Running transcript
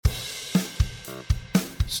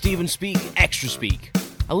Stephen Speak, Extra Speak.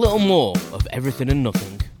 A little more of everything and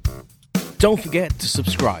nothing. Don't forget to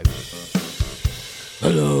subscribe.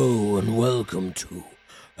 Hello and welcome to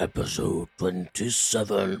episode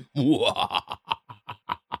 27.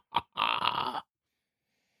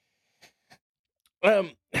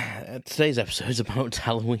 Today's episode is about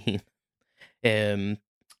Halloween. If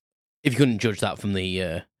you couldn't judge that from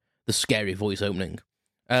the scary voice opening.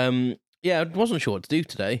 I wasn't sure what to do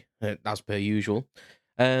today, as per usual.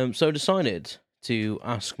 So I decided to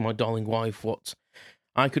ask my darling wife what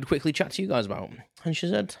I could quickly chat to you guys about. And she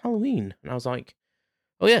said, Halloween. And I was like,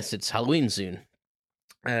 oh yes, it's Halloween soon.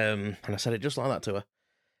 And I said it just like that to her.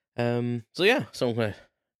 So I'm going to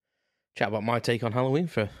chat about my take on Halloween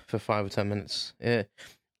for 5 or 10 minutes.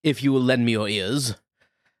 If you will lend me your ears.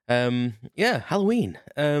 Halloween.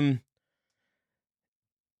 You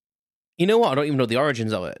know what? I don't even know the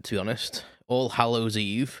origins of it, to be honest. All Hallows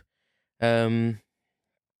Eve.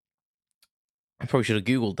 I probably should have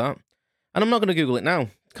Googled that. And I'm not going to Google it now,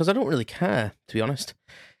 because I don't really care, to be honest.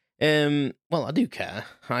 Well, I do care.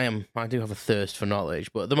 I do have a thirst for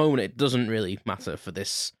knowledge, but at the moment it doesn't really matter for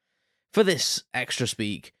this extra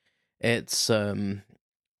speak. It's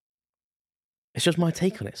just my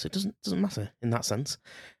take on it, so it doesn't matter in that sense.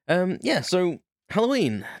 So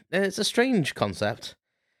Halloween, it's a strange concept.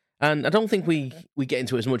 And I don't think we get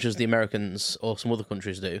into it as much as the Americans or some other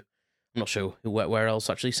countries do. I'm not sure where else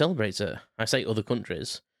actually celebrates it. I say other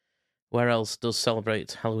countries. Where else does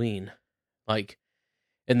celebrate Halloween? Like,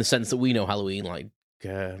 in the sense that we know Halloween, like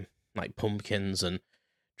pumpkins and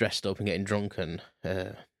dressed up and getting drunk. And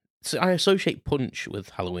so I associate punch with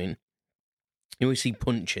Halloween. You always see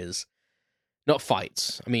punches. Not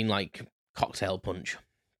fights. I mean, like, cocktail punch.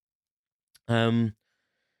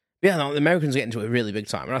 The Americans get into it really big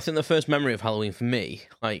time. And I think the first memory of Halloween for me,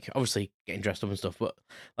 like, obviously getting dressed up and stuff, but,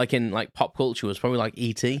 like, in, like, pop culture was probably, like,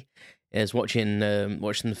 E.T. is watching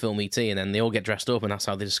the film E.T., and then they all get dressed up, and that's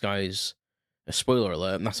how they disguise, a spoiler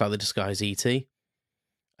alert, that's how they disguise E.T.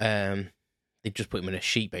 They just put him in a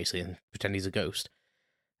sheet, basically, and pretend he's a ghost.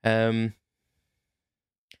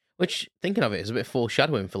 Which, thinking of it, is a bit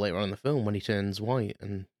foreshadowing for later on in the film when he turns white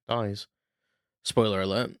and dies. Spoiler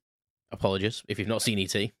alert. Apologies if you've not seen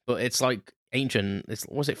E.T., but it's like ancient.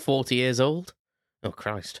 Was it 40 years old? Oh,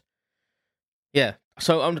 Christ. Yeah,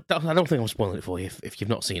 so I don't think I'm spoiling it for you if you've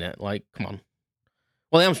not seen it. Like, come on.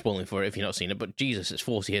 Well, I am spoiling for it if you've not seen it, but Jesus, it's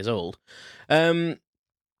 40 years old. I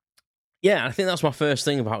think that's my first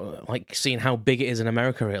thing about, like, seeing how big it is in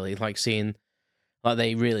America, really. Like, seeing, like,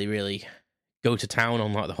 they really, really go to town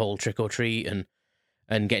on, like, the whole trick-or-treat and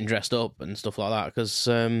getting dressed up and stuff like that, because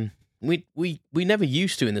we never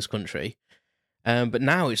used to in this country, but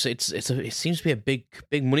now it seems to be a big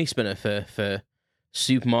money spinner for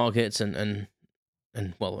supermarkets and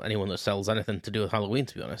well, anyone that sells anything to do with Halloween,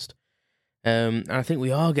 to be honest. And I think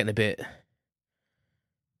we are getting a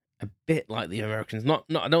bit like the Americans. Not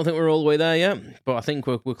I don't think we're all the way there yet, but I think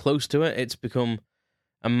we're close to it. It's become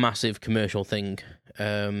a massive commercial thing.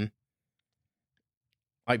 Like,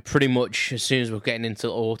 pretty much as soon as we're getting into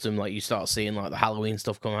autumn, like, you start seeing, like, the Halloween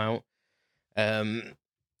stuff come out. I mean,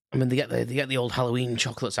 they get the old Halloween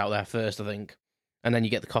chocolates out there first, I think, and then you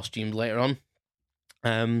get the costumes later on.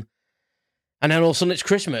 And then all of a sudden it's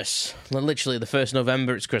Christmas. Literally, the 1st of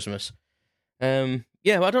November, it's Christmas. But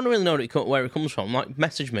I don't really know where it comes from. Like,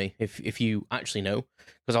 message me if you actually know,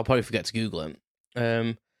 because I'll probably forget to Google it.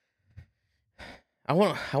 I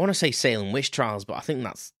want to say Salem witch trials, but I think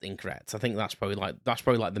that's incorrect. I think that's probably like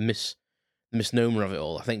the misnomer of it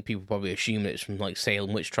all. I think people probably assume it's from, like,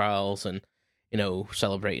 Salem witch trials and, you know,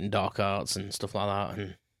 celebrating dark arts and stuff like that,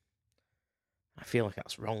 and I feel like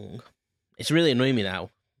that's wrong. It's really annoying me now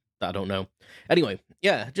that I don't know. Anyway,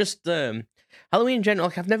 just Halloween in general,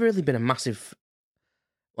 like, I've never really been a massive,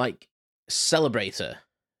 like, celebrator.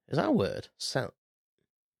 Is that a word?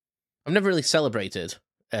 I've never really celebrated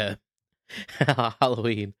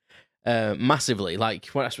Halloween massively.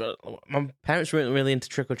 Like, my parents weren't really into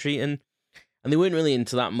trick-or-treating, and they weren't really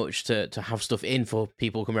into that much to have stuff in for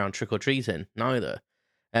people coming around trick-or-treating, neither.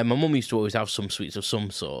 My mum used to always have some sweets of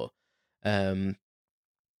some sort. But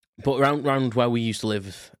around where we used to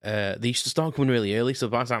live, they used to start coming really early, so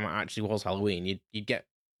by the time it actually was Halloween, you'd get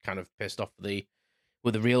kind of pissed off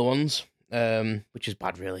with the real ones, which is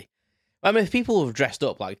bad, really. I mean, if people have dressed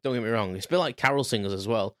up, like, don't get me wrong, it's a bit like carol singers as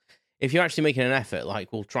well. If you're actually making an effort,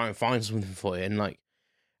 like, we'll try and find something for you, and, like,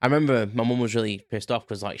 I remember my mum was really pissed off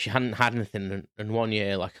because, like, she hadn't had anything, and one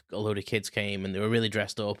year, like, a load of kids came and they were really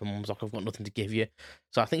dressed up, and mum was like, I've got nothing to give you.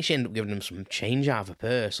 So I think she ended up giving them some change out of her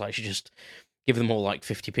purse. Like, she just gave them all, like,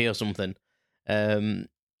 50p or something. And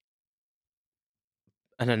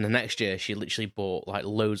And then the next year, she literally bought like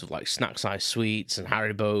loads of like snack size sweets and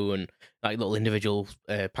Haribo and like little individual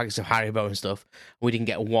packets of Haribo and stuff. We didn't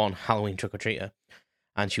get one Halloween trick or treater,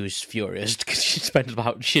 and she was furious because she spent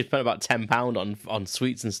about £10 on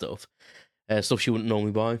sweets and stuff she wouldn't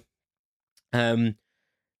normally buy.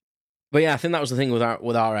 But yeah, I think that was the thing with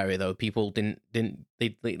our area though. People didn't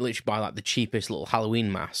they literally buy like the cheapest little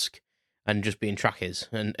Halloween mask and just be in trackies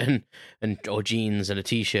and or jeans and a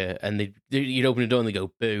t-shirt, and you'd open the door and they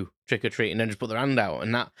go boo, trick or treat, and then just put their hand out.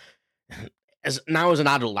 And that as an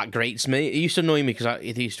adult, that grates me. It used to annoy me because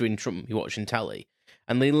it used to interrupt me watching telly,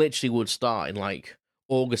 and they literally would start in like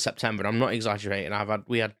August, September. And I'm not exaggerating.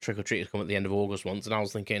 We had trick or treaters come at the end of August once, and I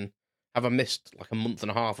was thinking, have I missed like a month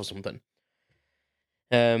and a half or something?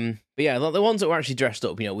 But yeah, the ones that were actually dressed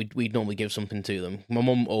up, we'd normally give something to them. My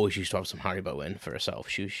mum always used to have some Haribo in for herself.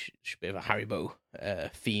 She's a bit of a Haribo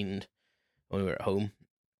fiend when we were at home.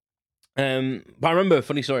 But I remember a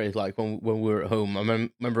funny story, like when we were at home. I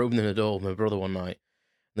remember opening the door with my brother one night.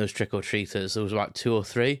 Those trick or treaters, there was about 2 or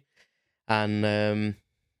 3, and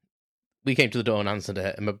we came to the door and answered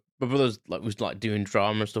it. And my brother's was doing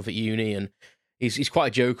drama and stuff at uni, and he's quite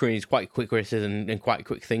a joker and he's quite quick witted and quite a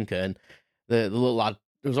quick thinker. And the little lad,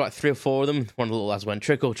 there was like 3 or 4 of them. One of the little lads went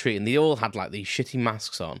trick or treat, and they all had like these shitty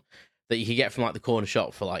masks on that you could get from like the corner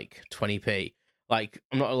shop for like 20p. Like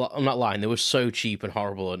I'm not lying, they were so cheap and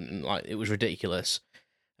horrible, and like it was ridiculous.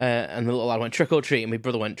 And the little lad went trick or treat, and my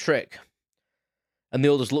brother went trick, and they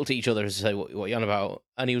all just looked at each other and said, "What you on about?"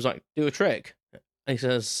 And he was like, "Do a trick." And he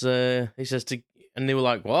says and they were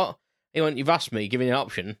like, "What?" He went, "You've asked me, give me an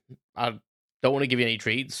option. I don't want to give you any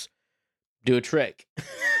treats. Do a trick."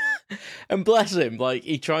 And bless him, like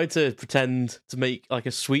he tried to pretend to make like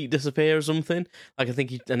a sweet disappear or something. Like I think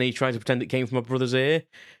he tried to pretend it came from my brother's ear,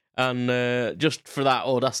 and just for that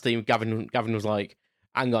audacity, Gavin was like,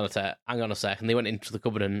 "Hang on a sec," and they went into the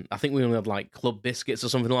cupboard, and I think we only had like club biscuits or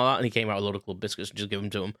something like that, and he came out with a load of club biscuits and just give them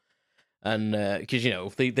to him, and because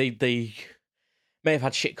they may have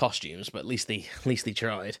had shit costumes, but at least they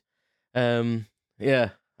tried.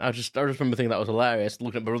 Yeah. I just remember thinking that was hilarious.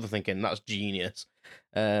 Looking at my brother, thinking that's genius.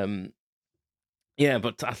 Yeah,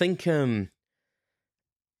 but I think I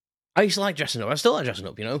used to like dressing up. I still like dressing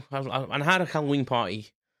up, I had a Halloween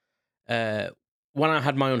party. When I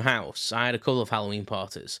had my own house, I had a couple of Halloween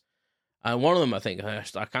parties. One of them, I think, I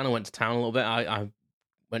kind of went to town a little bit. I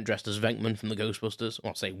went dressed as Venkman from the Ghostbusters.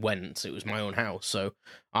 Well, I say went. It was my own house, so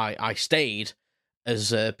I stayed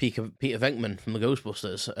as Peter Venkman from the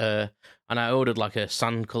Ghostbusters, and I ordered like a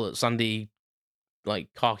sandy,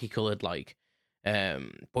 like khaki coloured, like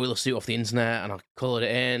boiler suit off the internet, and I coloured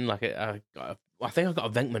it in. Like I think I got a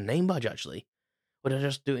Venkman name badge actually. Or did I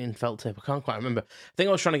just do it in felt tip? I can't quite remember. I think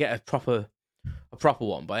I was trying to get a proper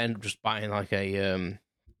one, but I ended up just buying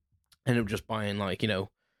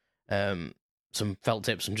some felt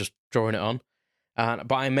tips and just drawing it on.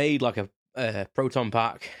 But I made like a proton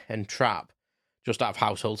pack and trap just out of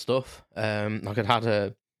household stuff. Like I'd had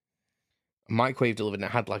a microwave delivered, and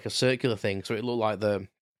it had like a circular thing, so it looked like the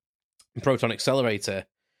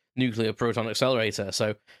nuclear proton accelerator.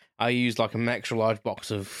 So I used like an extra large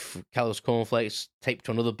box of Kellogg's cornflakes, taped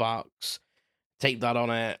to another box, taped that on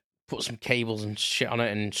it, put some cables and shit on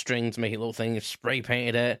it and string to make it a little thing, spray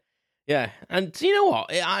painted it. Yeah, and you know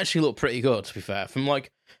what? It actually looked pretty good, to be fair. From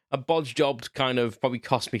like a bodge job to kind of probably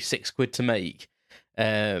cost me £6 to make.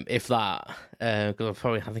 If that, because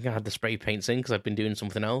I think I had the spray paints in because I've been doing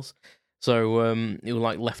something else, so it was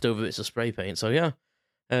like leftover bits of spray paint. So yeah,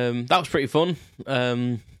 that was pretty fun.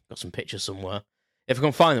 Got some pictures somewhere. If I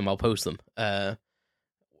can find them, I'll post them.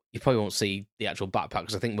 You probably won't see the actual backpack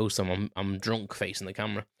because I think most of them I'm drunk facing the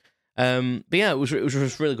camera. But yeah, it was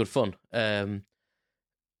just really good fun. And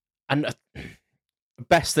the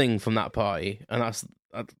best thing from that party,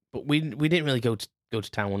 but we didn't really go to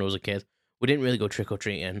town when I was a kid. We didn't really go trick or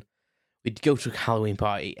treating. We'd go to a Halloween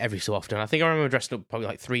party every so often. I think I remember dressing up probably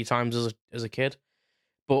like 3 times as a kid.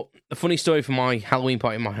 But the funny story for my Halloween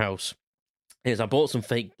party in my house is I bought some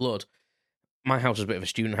fake blood. My house was a bit of a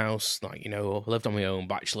student house, like, I lived on my own,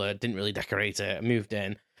 bachelor, didn't really decorate it. I moved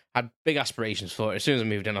in, had big aspirations for it. As soon as I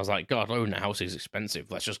moved in, I was like, God, owning a house is expensive.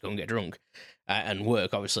 Let's just go and get drunk and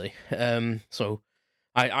work, obviously. So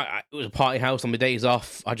it was a party house on my days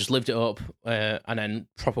off. I just lived it up, and then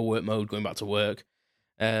proper work mode, going back to work.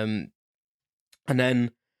 And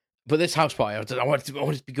then, but this house party, I wanted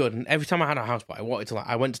to be good. And every time I had a house party,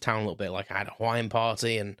 I went to town a little bit. Like I had a Hawaiian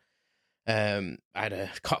party, and I had a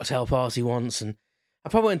cocktail party once, and I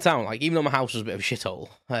probably went to town. Like even though my house was a bit of a shithole,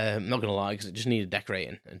 I'm not gonna lie, because it just needed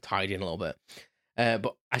decorating and tidying a little bit.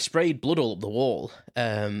 But I sprayed blood all up the wall,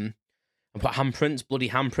 and put bloody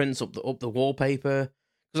handprints up the wallpaper.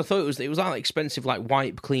 because I thought it was like expensive, like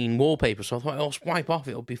wipe clean wallpaper. So I thought, I'll wipe off,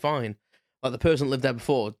 it'll be fine. Like the person that lived there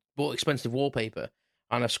before bought expensive wallpaper,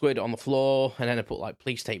 and I squared it on the floor, and then I put like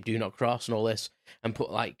police tape, do not cross, and all this, and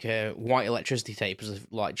put like white electricity tape as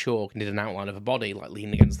like chalk, and did an outline of a body like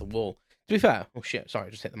leaning against the wall. To be fair, oh shit, sorry, I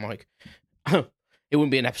just hit the mic. It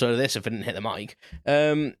wouldn't be an episode of this if I didn't hit the mic.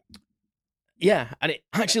 Yeah, and it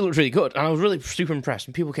actually looked really good, and I was really super impressed.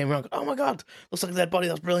 And people came around, oh my god, looks like a dead body,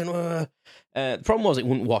 that's brilliant. The problem was it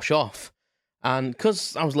wouldn't wash off, and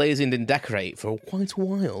because I was lazy and didn't decorate for quite a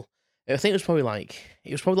while, I think it was probably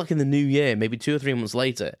like in the new year, maybe 2 or 3 months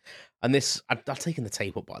later. And this, I'd taken the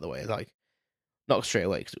tape up, by the way, like not straight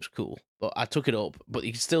away because it was cool, but I took it up. But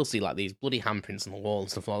you can still see like these bloody handprints on the wall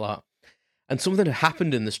and stuff like that. And something had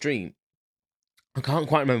happened in the stream. I can't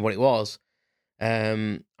quite remember what it was.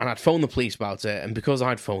 And I'd phoned the police about it, and because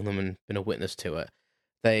I'd phoned them and been a witness to it,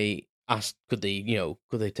 they asked, could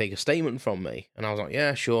they take a statement from me? And I was like,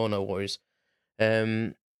 yeah, sure, no worries.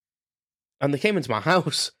 And they came into my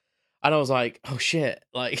house, and I was like, oh shit,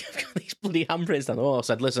 like, I've got these bloody handprints down the wall. I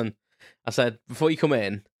said, listen, before you come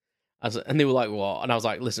in, and they were like, what? And I was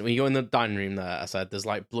like, listen, when you go in the dining room there, I said, there's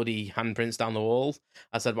like bloody handprints down the wall.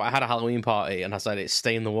 I said, but I had a Halloween party, and I said, it's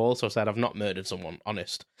stained the wall, so I said, I've not murdered someone,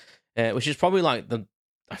 honest. Which is probably like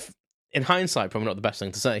in hindsight, probably not the best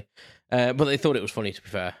thing to say. But they thought it was funny, to be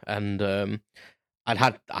fair. And I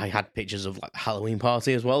had pictures of like the Halloween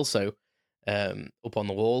party as well, so up on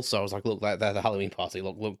the wall. So I was like, look, they're the Halloween party.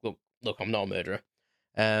 Look, I'm not a murderer.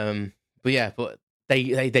 But yeah, but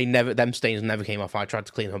they never, them stains never came off. I tried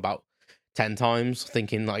to clean them about 10 times,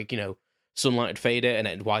 thinking like, sunlight would fade it and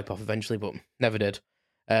it'd wipe off eventually, but never did.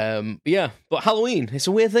 But Halloween, it's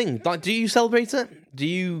a weird thing. Like, do you celebrate it? Do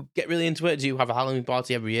you get really into it? Do you have a Halloween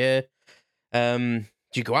party every year? Do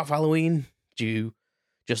you go out for Halloween? Do you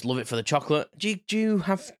just love it for the chocolate? Do you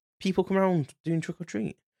have people come around doing trick or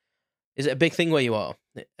treat? Is it a big thing where you are?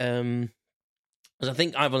 Because I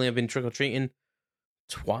think I've only been trick or treating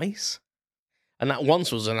twice, and that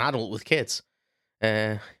once was an adult with kids.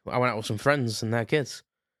 I went out with some friends and their kids.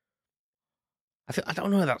 I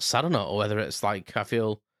don't know whether that's sad or not, or whether it's like I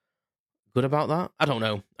feel good about that. I don't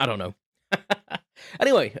know.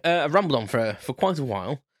 Anyway, I've rambled on for quite a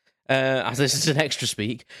while, as this is an extra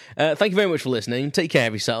speak. Thank you very much for listening. Take care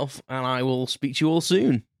of yourself, and I will speak to you all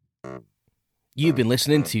soon. You've been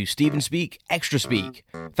listening to Stephen Speak Extra Speak.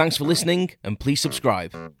 Thanks for listening, and please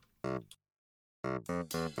subscribe.